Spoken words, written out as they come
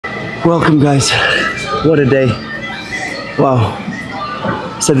Welcome, guys. What a day. Wow.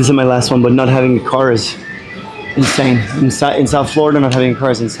 I said this in my last one, but not having a car is insane. In South Florida, not having a car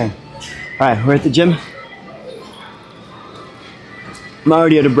is insane. All right, we're at the gym. I'm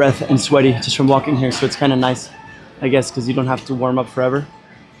already out of breath and sweaty just from walking here, so it's kind of nice, I guess, because you don't have to warm up forever.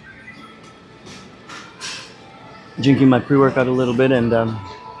 Drinking my pre-workout a little bit, and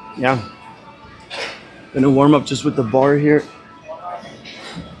yeah. Gonna warm up just with the bar here.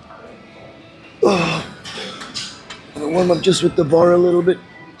 Gonna warm up just with the bar a little bit.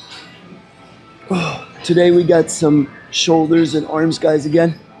 Today we got some shoulders and arms, guys,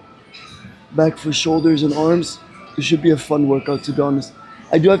 again. Back for shoulders and arms. It should be a fun workout, to be honest.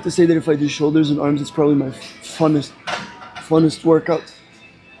 I do have to say that if I do shoulders and arms, it's probably my funnest workout.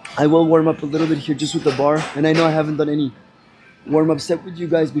 I will warm up a little bit here just with the bar. And I know I haven't done any warm-up set with you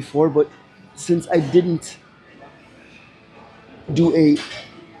guys before, but since I didn't do a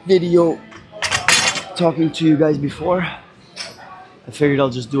video talking to you guys before, I figured I'll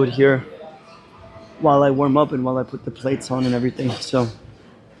just do it here while I warm up and while I put the plates on and everything. So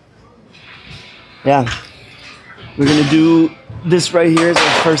yeah, we're gonna do this right here as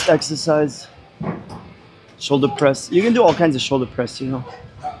our first exercise. Shoulder press. You can do all kinds of shoulder press, you know.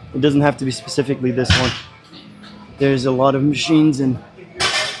 It doesn't have to be specifically this one. There's a lot of machines and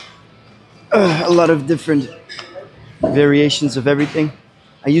a lot of different variations of everything.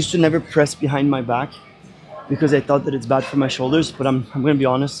 I used to never press behind my back because I thought that it's bad for my shoulders, but I'm gonna be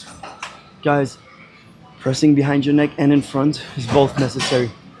honest, guys, pressing behind your neck and in front is both necessary.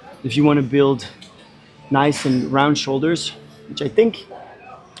 If you want to build nice and round shoulders, which I think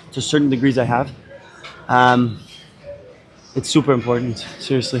to certain degrees I have, it's super important,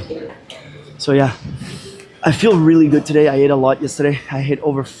 seriously. So yeah, I feel really good today. I ate a lot yesterday. I hit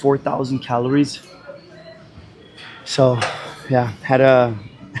over 4,000 calories. So yeah, had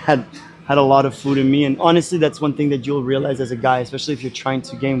a lot of food in me, and honestly, that's one thing that you'll realize as a guy, especially if you're trying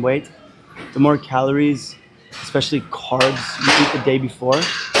to gain weight. The more calories, especially carbs, you eat the day before,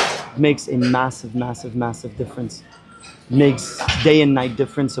 it makes a massive difference. It makes day and night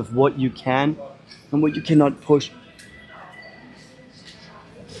difference of what you can and what you cannot push.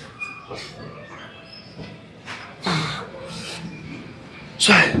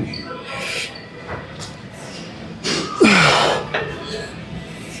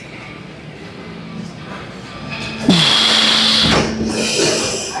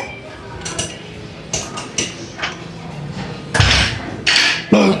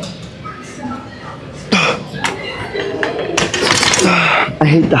 I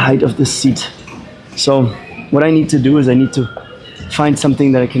hate the height of this seat. So what I need to do is I need to find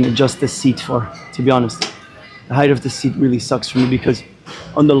something that I can adjust the seat for, to be honest. The height of the seat really sucks for me because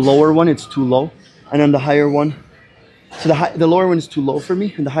on the lower one it's too low, and on the higher one, so the lower one is too low for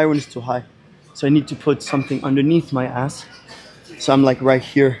me and the higher one is too high. So I need to put something underneath my ass. So I'm like right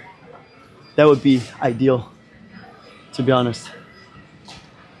here. That would be ideal, to be honest.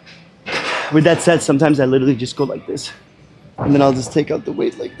 With that said, sometimes I literally just go like this, and then I'll just take out the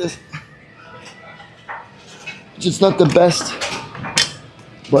weight like this. Which is not the best,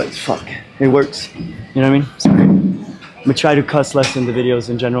 but fuck, it works. You know what I mean? Sorry. I'm gonna try to cuss less in the videos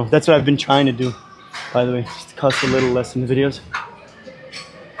in general. That's what I've been trying to do, by the way, just cuss a little less in the videos.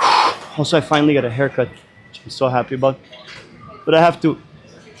 Also, I finally got a haircut, which I'm so happy about. But I have to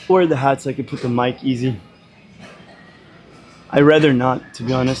wear the hat so I can put the mic easy. I'd rather not, to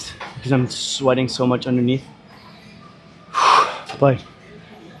be honest, because I'm sweating so much underneath. But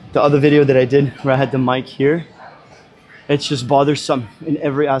the other video that I did where I had the mic here, it's just bothersome in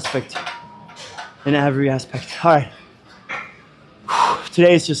every aspect. In every aspect. All right.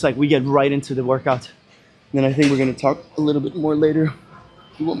 Today it's just like we get right into the workout. And then I think we're gonna talk a little bit more later.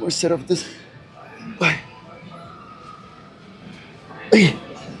 Do one more set of this. Bye. Hey.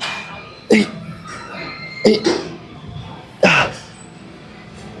 Hey. Hey.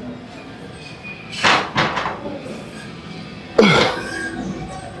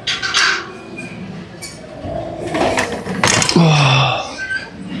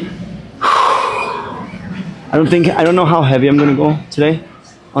 I don't know how heavy I'm gonna go today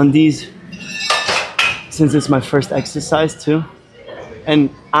on these, since it's my first exercise too. And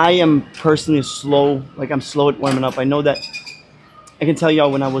I am personally slow, like I'm slow at warming up. I know that. I can tell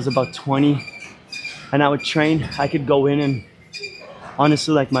y'all when I was about 20 and I would train, I could go in and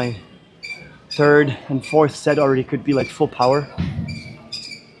honestly like my third and fourth set already could be like full power.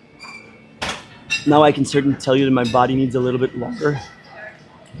 Now I can certainly tell you that my body needs a little bit longer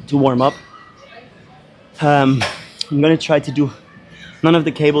to warm up. I'm gonna try to do, none of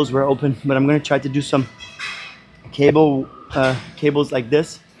the cables were open, but I'm gonna try to do some cables like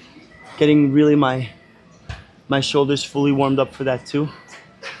this getting really my shoulders fully warmed up for that too.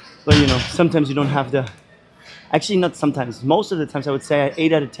 But you know, sometimes you don't have the, actually not sometimes, most of the times I would say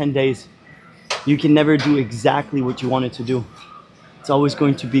 8 out of 10 days, you can never do exactly what you wanted to do. It's always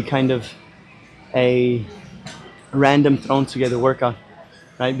going to be kind of a random thrown together workout,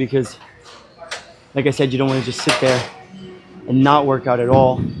 right? Because like I said, you don't want to just sit there and not work out at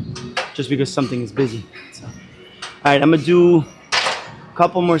all just because something is busy. So, all right, I'm gonna do a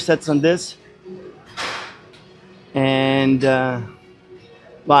couple more sets on this. And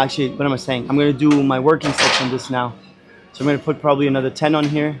well, actually, what am I saying? I'm gonna do my working sets on this now. So I'm gonna put probably another 10 on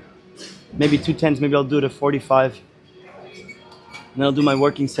here, maybe 2 10s, maybe I'll do it at 45. And then I'll do my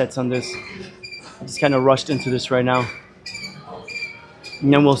working sets on this. I just kind of rushed into this right now.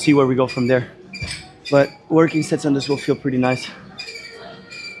 And then we'll see where we go from there. But working sets on this will feel pretty nice.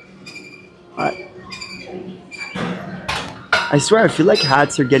 All right. I swear, I feel like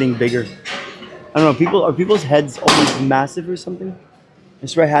hats are getting bigger. I don't know, are people's heads always massive or something? I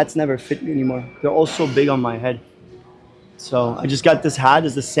swear hats never fit me anymore. They're all so big on my head. So I just got this hat.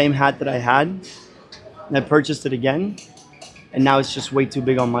 It's the same hat that I had. And I purchased it again. And now it's just way too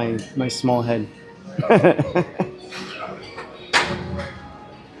big on my small head.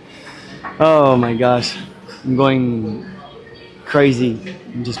 Oh my gosh. I'm going crazy.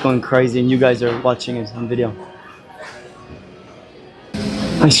 I'm just going crazy and you guys are watching it on video.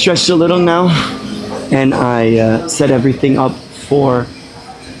 I stretched a little now and I set everything up for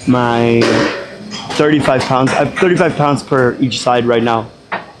my 35 pounds. I have 35 pounds per each side right now,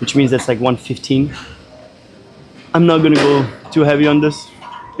 which means that's like 115. I'm not gonna go too heavy on this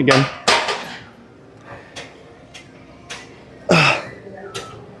again.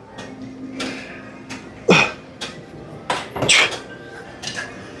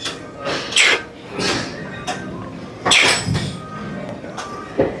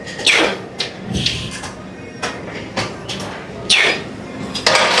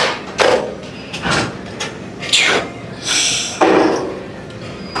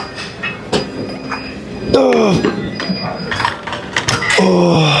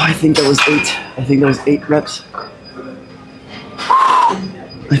 Oh, I think that was 8. I think that was 8 reps.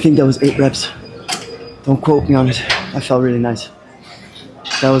 I think that was 8 reps. Don't quote me on it. That felt really nice.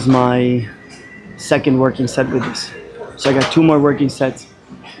 That was my second working set with this. So I got 2 more working sets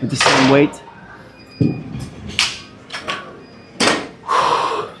with the same weight.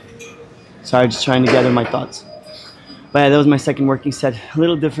 Sorry, just trying to gather my thoughts. But yeah, that was my second working set. A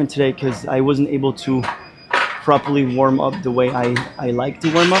little different today because I wasn't able to properly warm up the way I like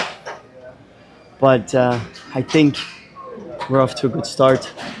to warm up. But I think we're off to a good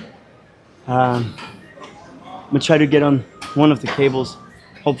start. I'm gonna try to get on one of the cables.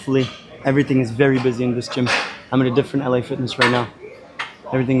 Hopefully, everything is very busy in this gym. I'm at a different LA Fitness right now.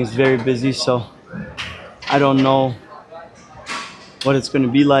 Everything is very busy, so I don't know what it's gonna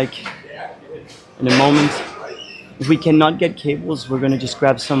be like in a moment. If we cannot get cables, we're gonna just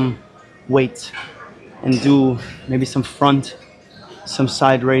grab some weights and do maybe some front, some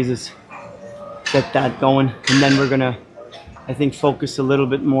side raises. Get that going, and then we're gonna, I think, focus a little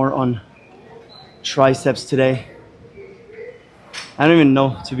bit more on triceps today. I don't even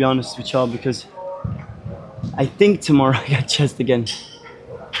know, to be honest with y'all, because I think tomorrow I got chest again.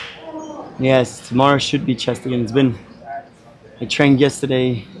 Yes, tomorrow should be chest again. I trained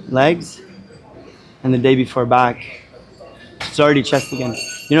yesterday legs and the day before back. It's already chest again.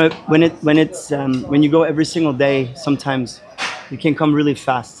 You know, when you go every single day, sometimes you can come really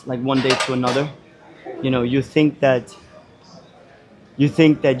fast, like one day to another. You know, you think that you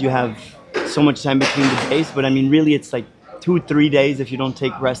have so much time between the days, but I mean, really, it's like 2-3 days if you don't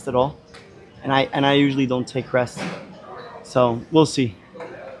take rest at all. And I usually don't take rest, so we'll see.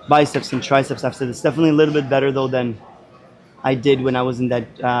 Biceps and triceps after this. Definitely a little bit better though than I did when I was in that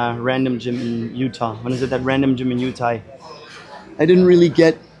random gym in Utah. When I was at that random gym in Utah, I didn't really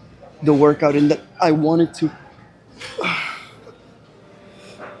get the workout in that I wanted to.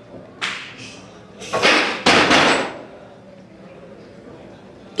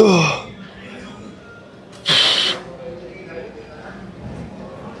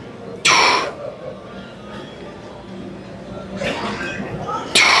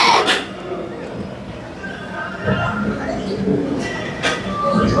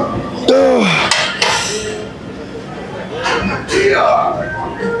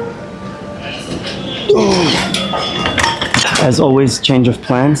 As always, change of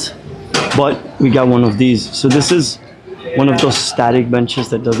plans, but we got one of these. So this is one of those static benches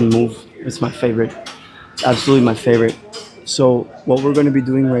that doesn't move. It's my favorite. It's absolutely my favorite. So what we're going to be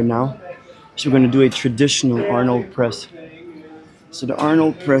doing right now is we're going to do a traditional Arnold press. So the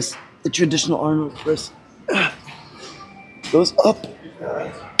Arnold press the traditional Arnold press goes up,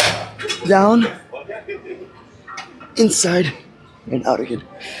 down, inside, and out again.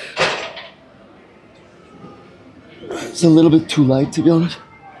 It's a little bit too light, to be honest.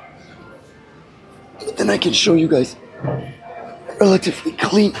 But then I can show you guys relatively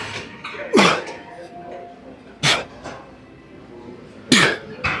clean.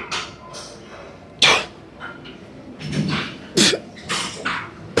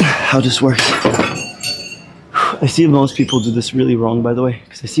 How this works. I see most people do this really wrong, by the way,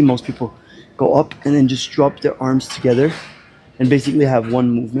 because I see most people go up and then just drop their arms together and basically have one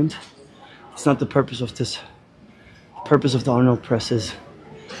movement. It's not the purpose of this. The purpose of the Arnold press is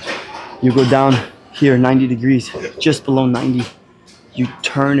you go down here 90 degrees, just below 90. You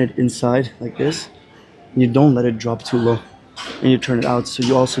turn it inside like this. And you don't let it drop too low. And you turn it out, so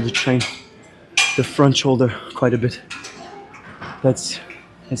you also train the front shoulder quite a bit. That's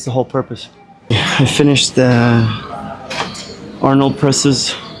the whole purpose. I finished the Arnold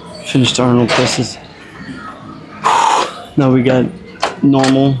presses. Now we got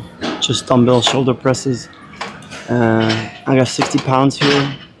normal, just dumbbell shoulder presses. I got 60 pounds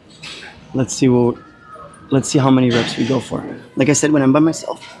here. Let's see how many reps we go for. Like I said, when I'm by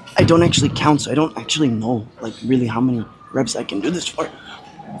myself, I don't actually count, so I don't actually know like really how many reps I can do this for.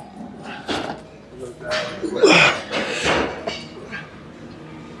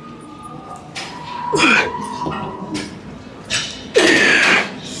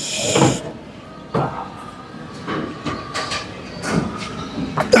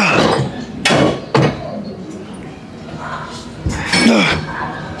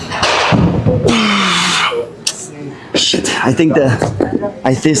 Shit,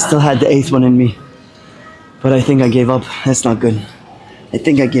 I still had the 8th one in me, but I think I gave up. That's not good. I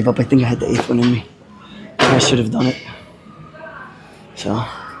think I gave up. I think I had the 8th one in me. I should have done it. So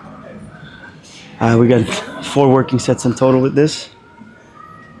we got 4 working sets in total with this.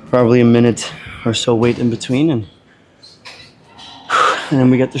 Probably a minute or so wait in between, and then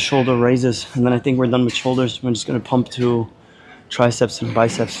we get the shoulder raises, and then I think we're done with shoulders. We're just gonna pump to triceps and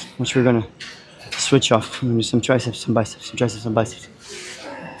biceps, which we're gonna switch off. We're gonna do some triceps and biceps, some triceps and biceps.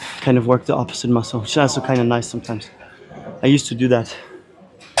 Kind of work the opposite muscle, which is also kind of nice sometimes. I used to do that.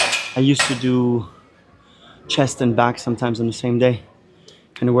 I used to do chest and back sometimes on the same day.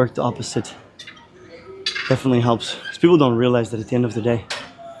 Kind of work the opposite. Definitely helps. Because people don't realize that at the end of the day,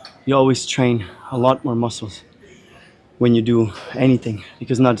 you always train a lot more muscles when you do anything,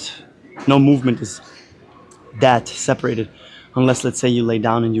 because no movement is that separated, unless let's say you lay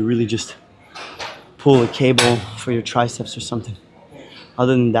down and you really just pull a cable for your triceps or something.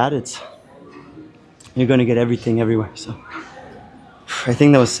 Other than that, you're gonna get everything everywhere. So I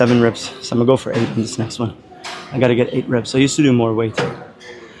think that was 7 reps, so I'm gonna go for 8 on this next one. I gotta get 8 reps. I used to do more weight.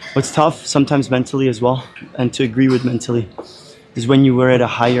 What's tough sometimes mentally as well, and to agree with mentally, is when you were at a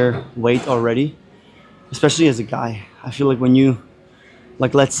higher weight already, especially as a guy. I feel like when you,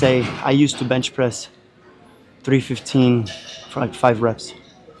 like let's say I used to bench press 315 for like 5 reps.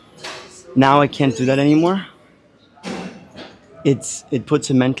 Now I can't do that anymore. It puts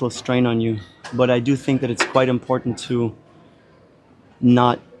a mental strain on you, but I do think that it's quite important to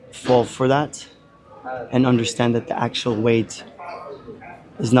not fall for that and understand that the actual weight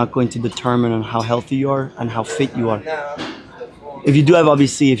is not going to determine on how healthy you are and how fit you are. If you do have,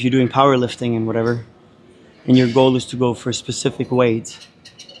 obviously, if you're doing powerlifting and whatever, and your goal is to go for a specific weight,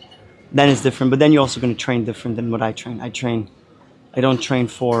 then it's different. But then you're also going to train different than what I train. I don't train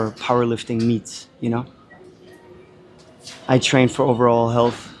for powerlifting meets, you know? I train for overall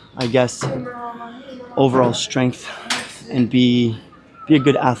health, I guess, overall strength, and be a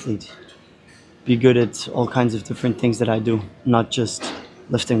good athlete. Be good at all kinds of different things that I do, not just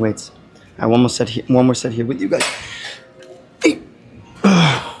lifting weights. I have one more set here with you guys.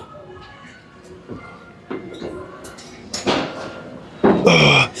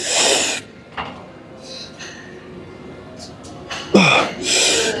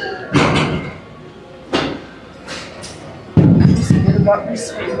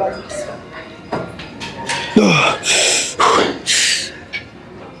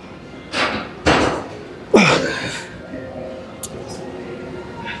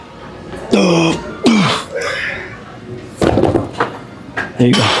 There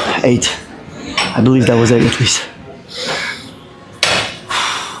you go, 8. I believe that was 8 at least.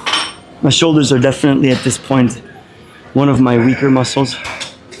 My shoulders are definitely at this point one of my weaker muscles.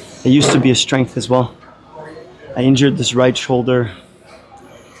 It used to be a strength as well. I injured this right shoulder.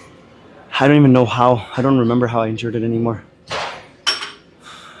 I don't even know how. I don't remember how I injured it anymore.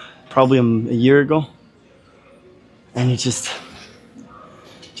 Probably a year ago. And it just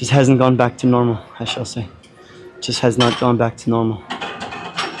Just hasn't gone back to normal, I shall say. Just has not gone back to normal.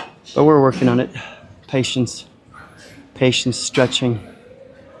 But we're working on it. Patience, patience, stretching,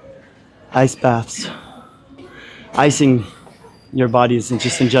 ice baths. Icing your body is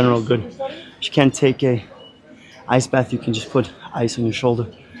just in general good. If you can't take a ice bath, you can just put ice on your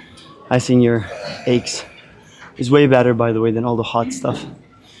shoulder. Icing your aches is way better, by the way, than all the hot stuff.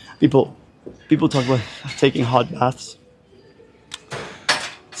 People talk about taking hot baths.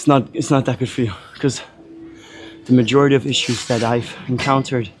 It's not that good for you, because the majority of issues that I've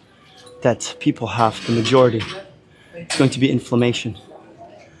encountered that people have, the majority, it's going to be inflammation.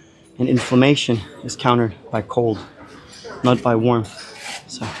 And inflammation is countered by cold, not by warmth.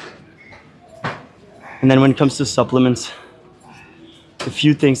 So, and then when it comes to supplements, the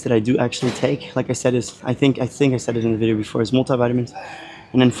few things that I do actually take, like I said, is I think I said it in the video before, is multivitamins,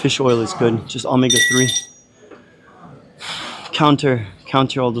 and then fish oil is good, just omega-3.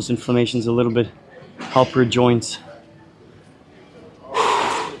 Counter all those inflammations a little bit, help your joints.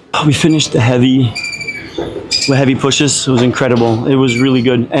 We finished the heavy pushes. It was incredible. It was really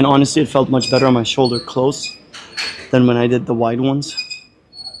good, and honestly, it felt much better on my shoulder close than when I did the wide ones.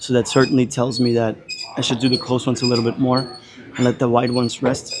 So that certainly tells me that I should do the close ones a little bit more and let the wide ones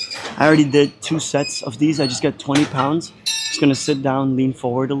rest. I already did 2 sets of these. I just got 20 pounds. Just gonna sit down, lean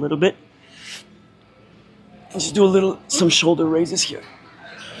forward a little bit, and just do some shoulder raises here.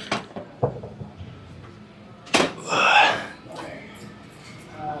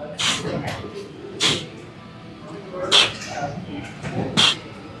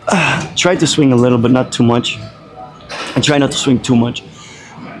 Try to swing a little, but not too much. And try not to swing too much.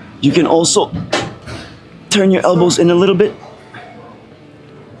 You can also turn your elbows in a little bit.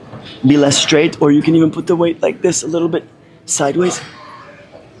 Be less straight, or you can even put the weight like this a little bit sideways.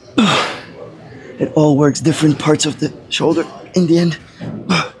 It all works, different parts of the shoulder in the end.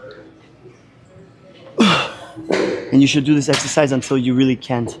 And you should do this exercise until you really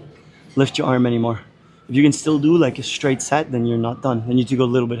can't lift your arm anymore. If you can still do like a straight set, then you're not done. Then you need to go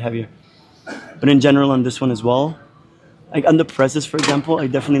a little bit heavier. But in general on this one as well, like on the presses, for example, I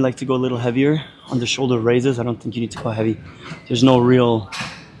definitely like to go a little heavier. On the shoulder raises, I don't think you need to go heavy. There's no real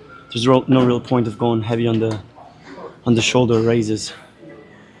point of going heavy on the shoulder raises.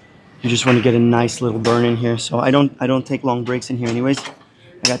 You just want to get a nice little burn in here. So I don't take long breaks in here anyways.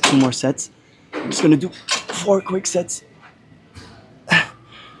 I got 2 more sets. I'm just gonna do 4 quick sets.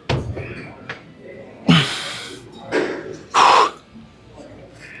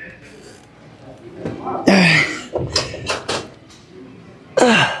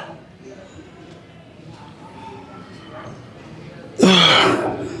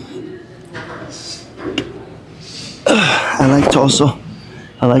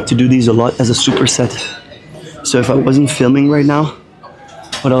 I like to do these a lot as a superset. So if I wasn't filming right now,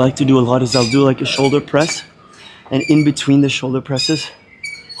 what I like to do a lot is I'll do like a shoulder press, and in between the shoulder presses,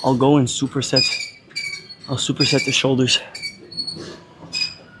 I'll go and superset. I'll superset the shoulders.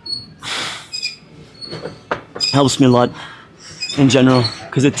 Helps me a lot in general,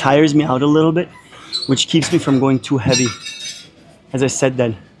 because it tires me out a little bit, which keeps me from going too heavy. As I said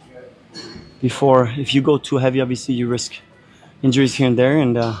that before, if you go too heavy, obviously you risk injuries here and there.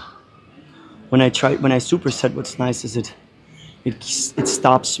 And when I superset, what's nice is it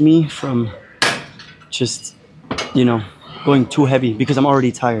stops me from just, you know, going too heavy, because I'm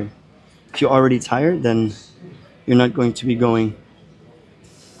already tired. If you're already tired, then you're not going to be going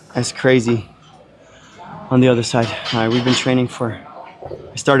as crazy on the other side. All right, we've been training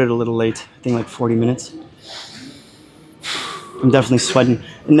I started a little late, I think like 40 minutes. I'm definitely sweating.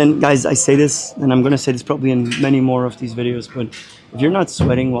 And then guys, I say this, and I'm gonna say this probably in many more of these videos, but if you're not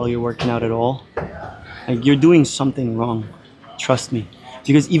sweating while you're working out at all, like, you're doing something wrong. Trust me.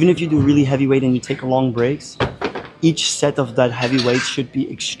 Because even if you do really heavy weight and you take long breaks, each set of that heavy weight should be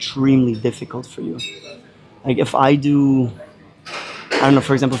extremely difficult for you. Like if I do, I don't know,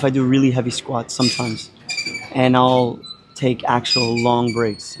 for example, if I do really heavy squats sometimes, and I'll take actual long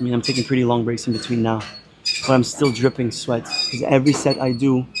breaks. I mean, I'm taking pretty long breaks in between now, but I'm still dripping sweat, because every set I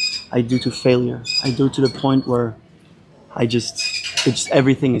do to failure. I do to the point where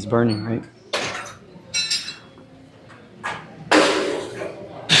everything is burning, right?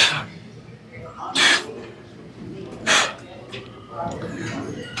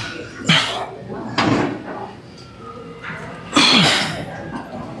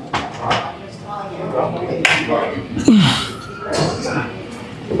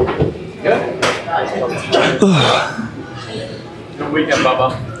 Good weekend, Bubba.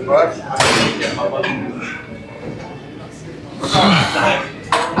 What? Good weekend, Bubba.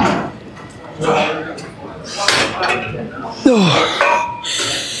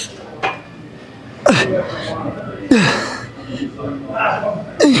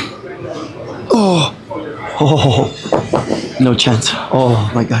 Oh, no chance.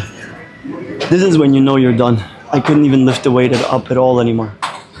 Oh my God. This is when you know you're done. I couldn't even lift the weight up at all anymore.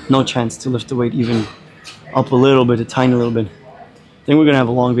 No chance to lift the weight even up a little bit, a tiny little bit. I think we're gonna have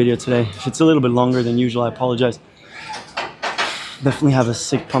a long video today. If it's a little bit longer than usual, I apologize. Definitely have a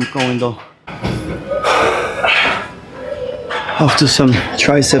sick pump going though. Off to some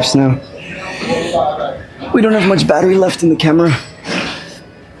triceps now. We don't have much battery left in the camera.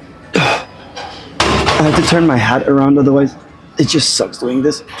 I had to turn my hat around, otherwise it just sucks doing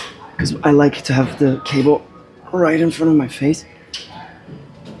this. Because I like to have the cable right in front of my face.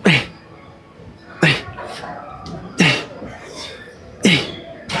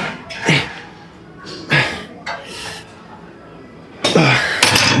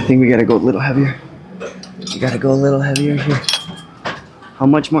 I think we gotta go a little heavier. We gotta go a little heavier here. How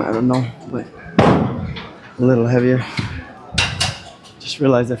much more? I don't know, but a little heavier. Just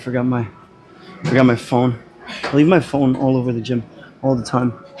realized I forgot my phone. I leave my phone all over the gym all the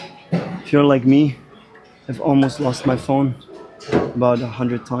time. If you're like me, I've almost lost my phone about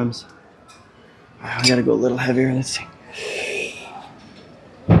 100 times. I gotta go a little heavier. Let's see.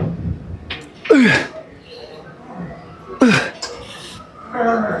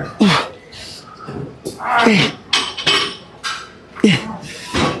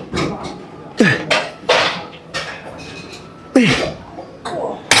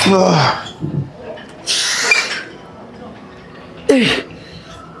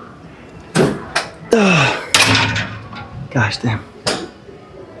 Gosh damn.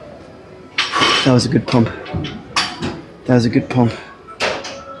 That was a good pump. That was a good pump.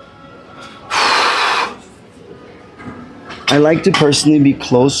 I like to personally be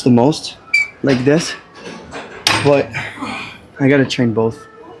close the most, like this, but I gotta train both.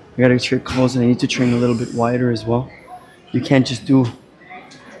 I gotta train close and I need to train a little bit wider as well. You can't just do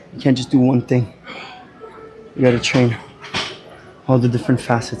one thing. You gotta train all the different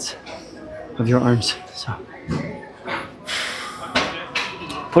facets of your arms. So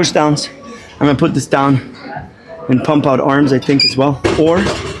push downs. I'm gonna put this down and pump out arms, I think, as well. Or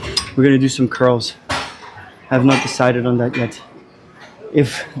we're gonna do some curls. I have not decided on that yet.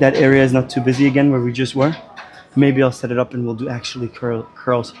 If that area is not too busy again where we just were, maybe I'll set it up and we'll do actually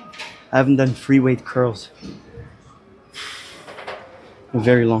curls. I haven't done free weight curls in a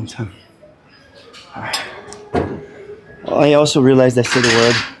very long time. All right. I also realized I say the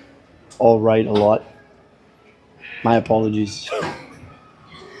word all right a lot. My apologies.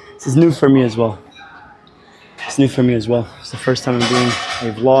 This is new for me as well. It's new for me as well. It's the first time I'm doing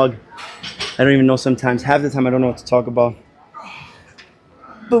a vlog. I don't even know sometimes. Half the time I don't know what to talk about.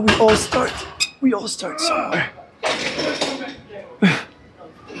 But we all start somewhere.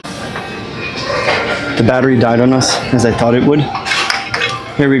 The battery died on us as I thought it would.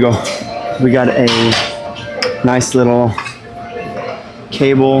 Here we go. We got a nice little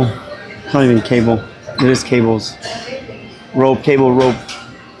cable. It's not even cable. It is cables. Cable rope.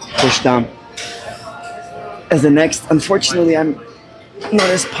 Push down. As the next, unfortunately, I'm not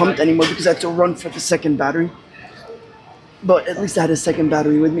as pumped anymore because I had to run for the second battery. But at least I had a second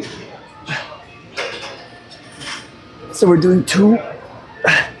battery with me. So we're doing 2.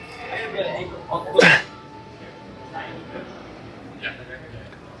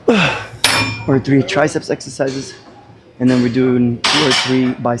 Or 3 triceps exercises. And then we're doing 2 or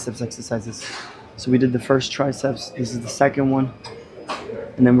 3 biceps exercises. So we did the first triceps. This is the second one.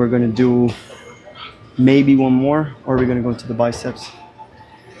 And then we're gonna do maybe one more, or we're gonna go into the biceps.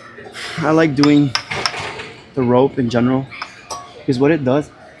 I like doing the rope in general because what it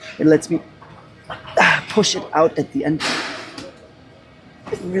does, it lets me push it out at the end.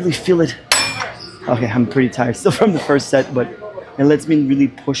 I really feel it. Okay, I'm pretty tired still from the first set, but it lets me really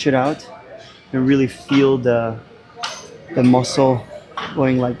push it out and really feel the muscle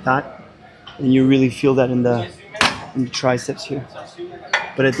going like that, and you really feel that in the triceps here.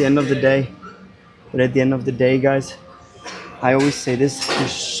 But at the end of the day, guys, I always say this,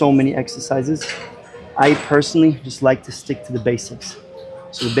 there's so many exercises. I personally just like to stick to the basics.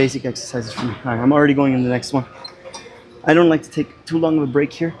 So the basic exercises for me. All right, I'm already going in the next one. I don't like to take too long of a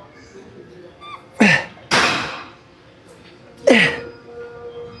break here.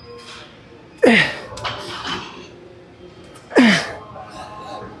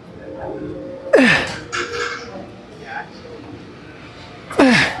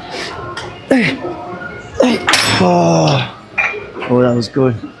 Oh, that was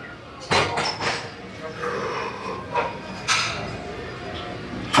good.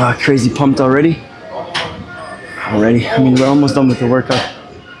 Crazy pumped already. I mean, we're almost done with the workout.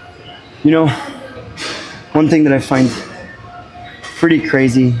 You know, One thing that I find pretty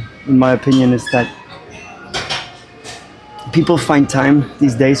crazy, in my opinion, is that people find time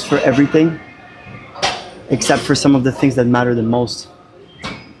these days for everything except for some of the things that matter the most,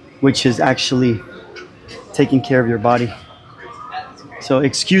 which is actually taking care of your body. So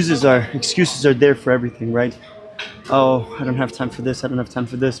excuses are there for everything, right? Oh, I don't have time for this, I don't have time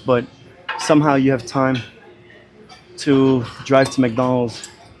for this, but somehow you have time to drive to McDonald's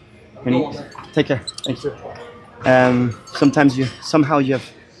and eat. Take care. Thanks. Somehow you have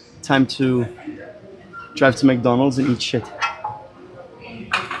time to drive to McDonald's and eat shit.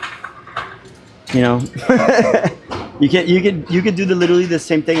 You know, you could do literally the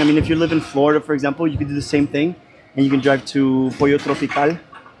same thing. I mean, if you live in Florida, for example, you could do the same thing, and you can drive to Pollo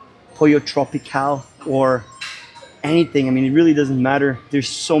Tropical, or anything. I mean, it really doesn't matter. There's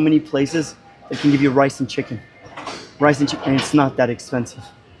so many places that can give you rice and chicken, and it's not that expensive.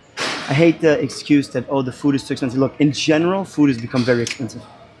 I hate the excuse that, oh, the food is too expensive. Look, in general, food has become very expensive.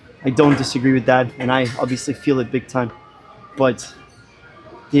 I don't disagree with that, and I obviously feel it big time. But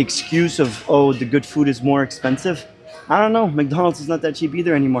the excuse of, oh, the good food is more expensive, I don't know. McDonald's is not that cheap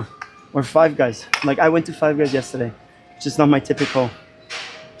either anymore. Or Five Guys. Like, I went to Five Guys yesterday. It's just not my typical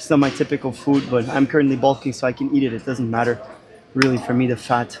food, but I'm currently bulking, so I can eat it. It doesn't matter really for me, the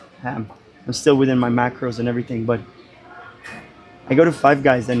fat. I'm still within my macros and everything, but I go to Five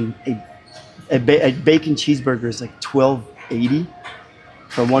Guys and a bacon cheeseburger is like $12.80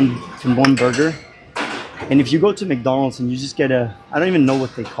 for one burger. And if you go to McDonald's and you just get I don't even know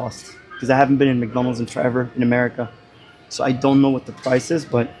what they cost, because I haven't been in McDonald's in forever in America. So I don't know what the price is,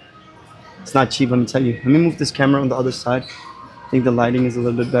 but it's not cheap, let me tell you. Let me move this camera on the other side. I think the lighting is a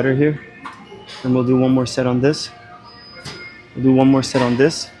little bit better here. And we'll do one more set on this. We'll do one more set on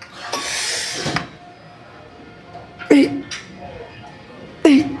this.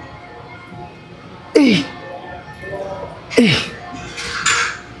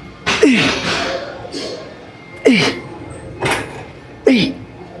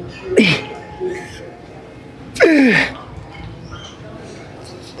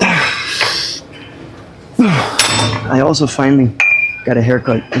 I also finally got a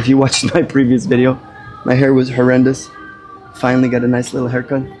haircut. If you watched my previous video, my hair was horrendous. Finally got a nice little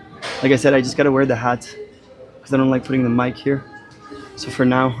haircut. Like I said, I just gotta wear the hat because I don't like putting the mic here. So for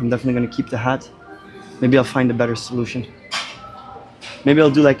now, I'm definitely gonna keep the hat. Maybe I'll find a better solution. Maybe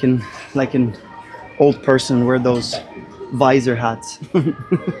I'll do like an old person, wear those visor hats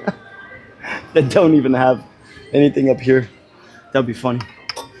that don't even have anything up here. That'd be funny.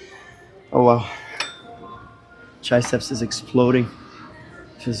 Oh wow. Triceps is exploding.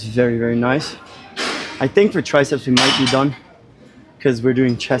 Feels very, very nice. I think for triceps we might be done because we're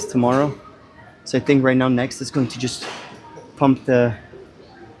doing chest tomorrow. So I think right now next is going to just pump the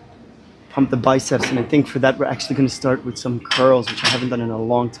biceps, and I think for that we're actually going to start with some curls, which I haven't done in a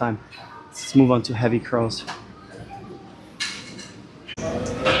long time. Let's move on to heavy curls.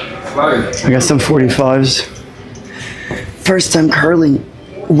 I got some 45s. First time curling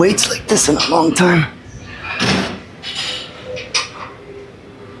weights like this in a long time.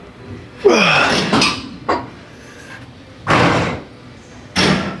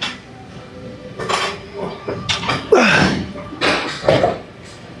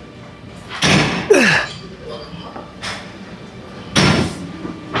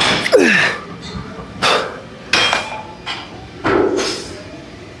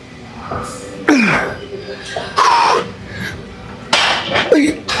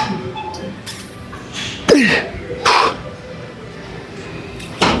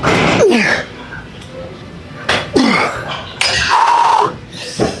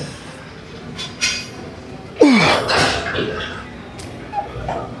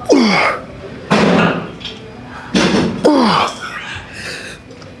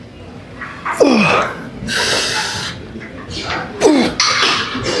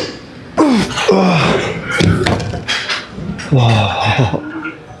 Whoa,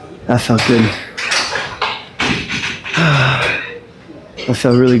 that felt good. That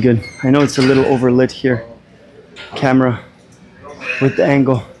felt really good. I know it's a little overlit here, camera, with the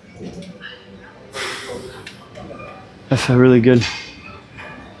angle. That felt really good.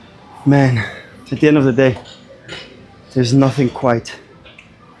 Man, at the end of the day, there's nothing quite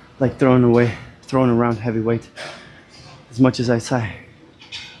like throwing around heavy weight. As much as I say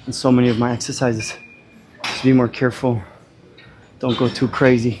in so many of my exercises, just be more careful. Don't go too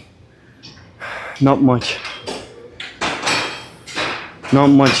crazy. Not much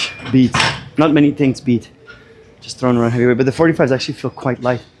beat. Not many things beat. Just throwing around heavyweight. But the 45s actually feel quite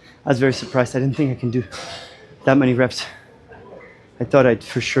light. I was very surprised. I didn't think I can do that many reps. I thought I'd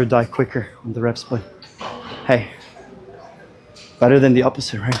for sure die quicker on the reps, but Hey, better than the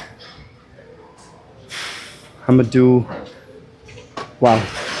opposite, right? I'm gonna do, wow,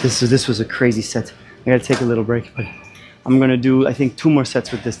 this was a crazy set. I gotta take a little break, but I'm gonna do, I think, 2 more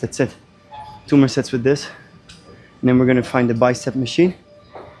sets with this, that's it. 2 more sets with this, and then we're gonna find the bicep machine.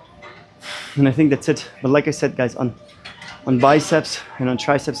 And I think that's it. But like I said, guys, on biceps and on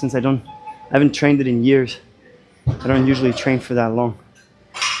triceps, since I haven't trained it in years, I don't usually train for that long.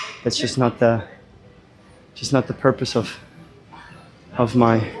 That's just not the purpose of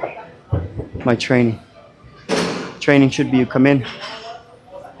my training. Training should be you come in,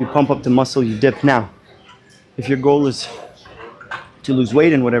 you pump up the muscle, you dip. Now, if your goal is to lose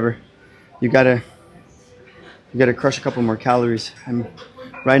weight and whatever, you gotta crush a couple more calories.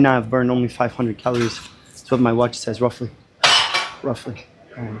 Right now I've burned only 500 calories. That's what my watch says, roughly. I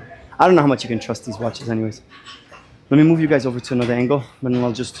don't know how much you can trust these watches anyways. Let me move you guys over to another angle, and then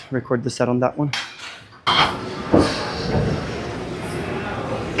I'll just record the set on that one.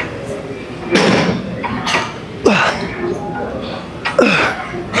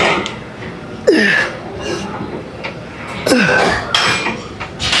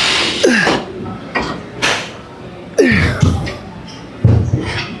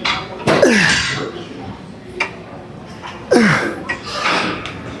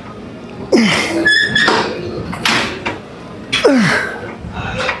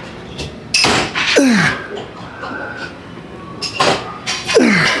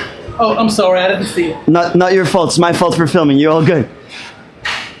 Oh, I'm sorry, I didn't see it. Not your fault. It's my fault for filming. You're all good.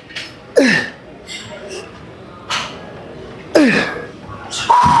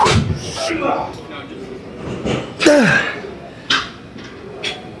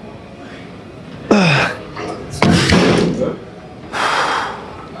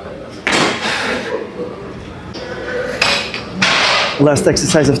 Last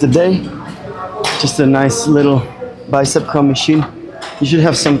exercise of the day. Just a nice little bicep curl machine. You should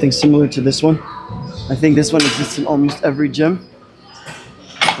have something similar to this one. I think this one exists in almost every gym.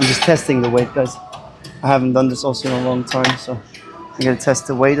 I'm just testing the weight, guys. I haven't done this also in a long time, so I'm gonna test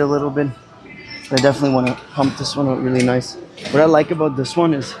the weight a little bit. But I definitely want to pump this one out really nice. What I like about this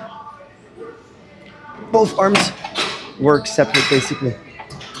one is both arms work separate, basically.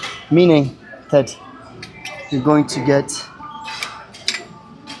 Meaning that you're going to get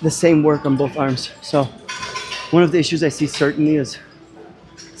the same work on both arms. So one of the issues I see certainly is,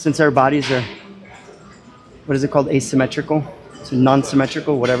 since our bodies are, what is it called, asymmetrical, so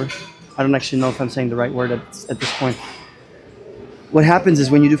non-symmetrical, whatever. I don't actually know if I'm saying the right word at this point. What happens is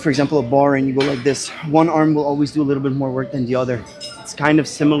when you do, for example, a bar and you go like this, one arm will always do a little bit more work than the other. It's kind of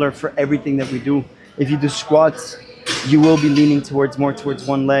similar for everything that we do. If you do squats, you will be leaning more towards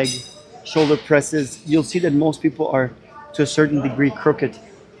one leg. Shoulder presses, you'll see that most people are, to a certain degree, crooked.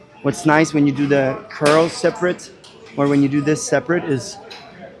 What's nice when you do the curls separate, or when you do this separate, is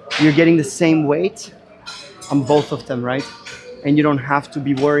you're getting the same weight on both of them, right? And you don't have to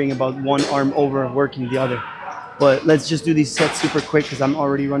be worrying about one arm overworking the other. But let's just do these sets super quick because I'm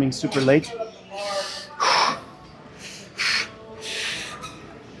already running super late.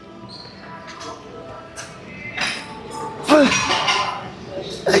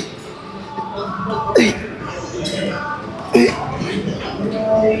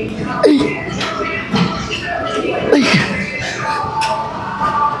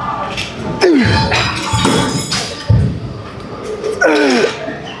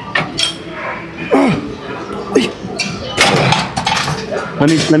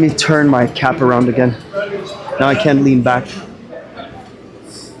 Let me turn my cap around again. Now I can't lean back.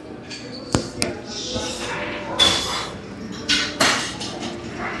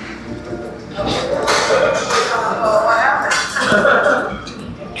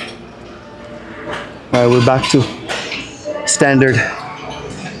 All right, we're back to standard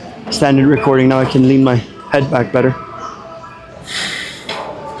recording. Now I can lean my head back better.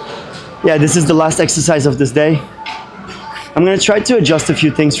 Yeah, this is the last exercise of this day. I'm gonna try to adjust a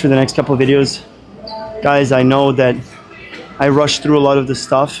few things for the next couple of videos. Guys, I know that I rushed through a lot of the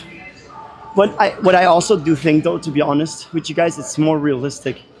stuff. What I also do think, though, to be honest with you guys, it's more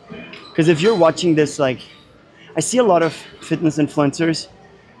realistic. Because if you're watching this, like, I see a lot of fitness influencers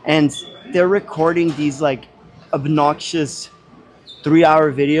and they're recording these like obnoxious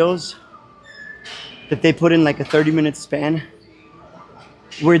 3-hour videos that they put in like a 30-minute span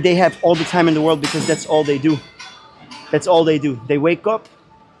where they have all the time in the world because that's all they do. That's all they do. They wake up,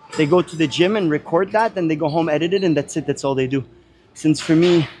 they go to the gym and record that, then they go home, edit it, and that's it. That's all they do. Since for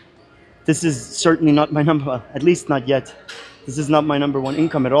me, this is certainly not my number, at least not yet. This is not my number one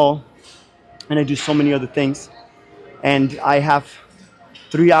income at all. And I do so many other things. And I have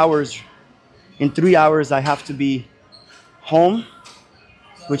 3 hours In 3 hours, I have to be home,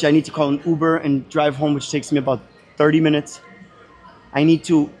 which I need to call an Uber and drive home, which takes me about 30 minutes. I need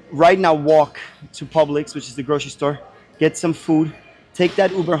to right now walk to Publix, which is the grocery store, get some food, take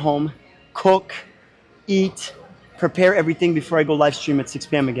that Uber home, cook, eat, prepare everything before I go live stream at 6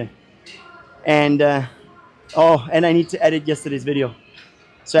 p.m. again. And and I need to edit yesterday's video.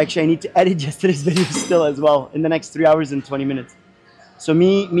 So actually I need to edit yesterday's video still as well in the next 3 hours and 20 minutes. So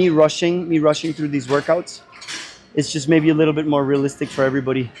me rushing through these workouts, it's just maybe a little bit more realistic for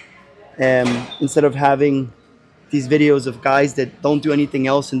everybody. Instead of having these videos of guys that don't do anything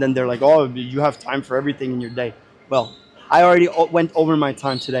else and then they're like, oh, you have time for everything in your day. Well, I already went over my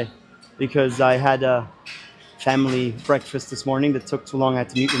time today because I had a family breakfast this morning that took too long. I had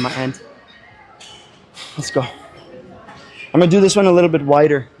to meet with my aunt. Let's go. I'm gonna do this one a little bit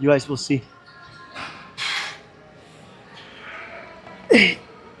wider. You guys will see.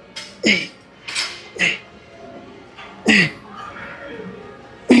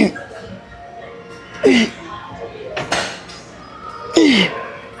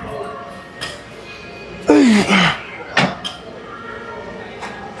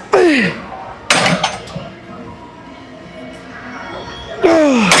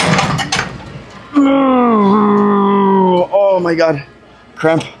 Oh my God,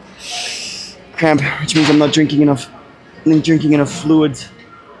 cramp, which means I'm not drinking enough fluids,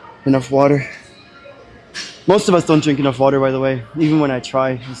 enough water. Most of us don't drink enough water, by the way. Even when I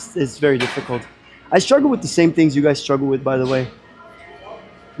try, it's very difficult. I struggle with the same things you guys struggle with, by the way.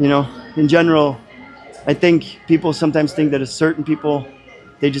 You know, in general, I think people sometimes think that certain people,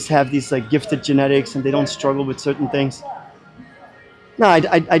 they just have these like gifted genetics and they don't struggle with certain things. No,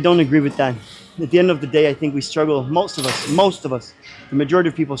 I don't agree with that. At the end of the day, I think we struggle, most of us, the majority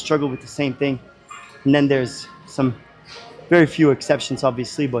of people struggle with the same thing. And then there's some very few exceptions,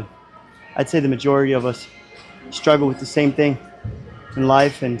 obviously, but I'd say the majority of us struggle with the same thing in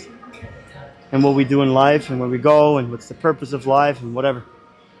life and what we do in life and where we go and what's the purpose of life and whatever.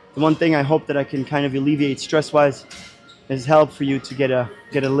 The one thing I hope that I can kind of alleviate stress-wise is help for you to get a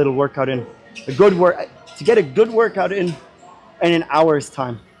little workout in, to get a good workout in an hour's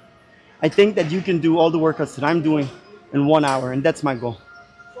time. I think that you can do all the workouts that I'm doing in 1 hour, and that's my goal.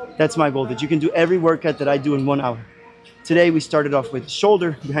 That's my goal, that you can do every workout that I do in 1 hour. Today we started off with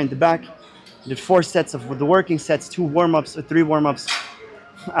shoulder behind the back. We did 4 sets of the working sets, 2 warm-ups, 3 warm-ups.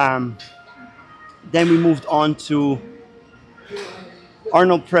 Then we moved on to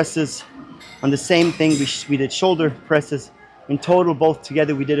Arnold presses. On the same thing, we did shoulder presses. In total, both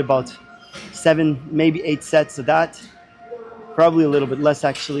together, we did about 7, maybe 8 sets of that. Probably a little bit less,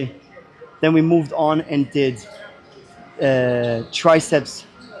 actually. Then we moved on and did triceps.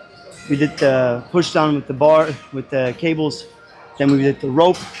 We did the push down with the bar, with the cables. Then we did the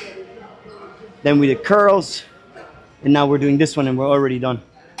rope. Then we did curls. And now we're doing this one and we're already done.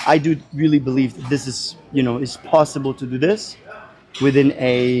 I do really believe that this is, you know, it's possible to do this within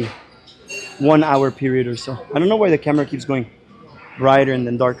a 1 hour period or so. I don't know why the camera keeps going brighter and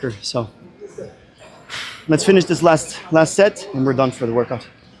then darker. So let's finish this last set and we're done for the workout.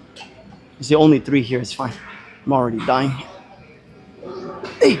 You see, only 3 here is fine. I'm already dying.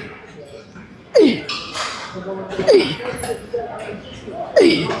 Hey. Hey. Hey.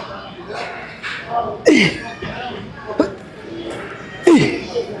 Hey. Hey.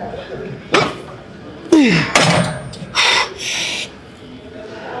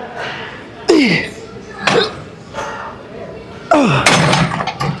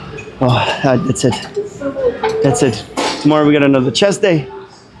 That's it. That's it. Tomorrow we got another chest day.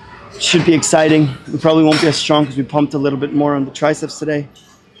 Should be exciting. We probably won't be as strong because we pumped a little bit more on the triceps today.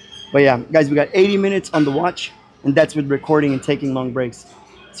 But yeah, guys, we got 80 minutes on the watch, and that's with recording and taking long breaks.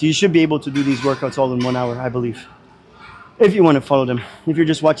 So you should be able to do these workouts all in 1 hour, I believe, if you want to follow them. If you're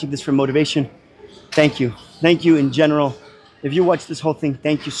just watching this for motivation, thank you. Thank you in general. If you watch this whole thing,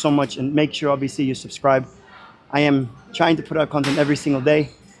 thank you so much. And make sure, obviously, you subscribe. I am trying to put out content every single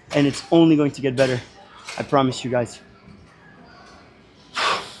day, and it's only going to get better. I promise you guys.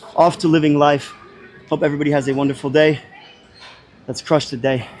 Off to living life. Hope everybody has a wonderful day. Let's crush the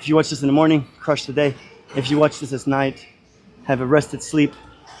day. If you watch this in the morning, crush the day. If you watch this at night, have a rested sleep.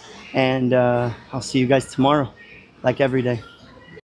 And I'll see you guys tomorrow, like every day.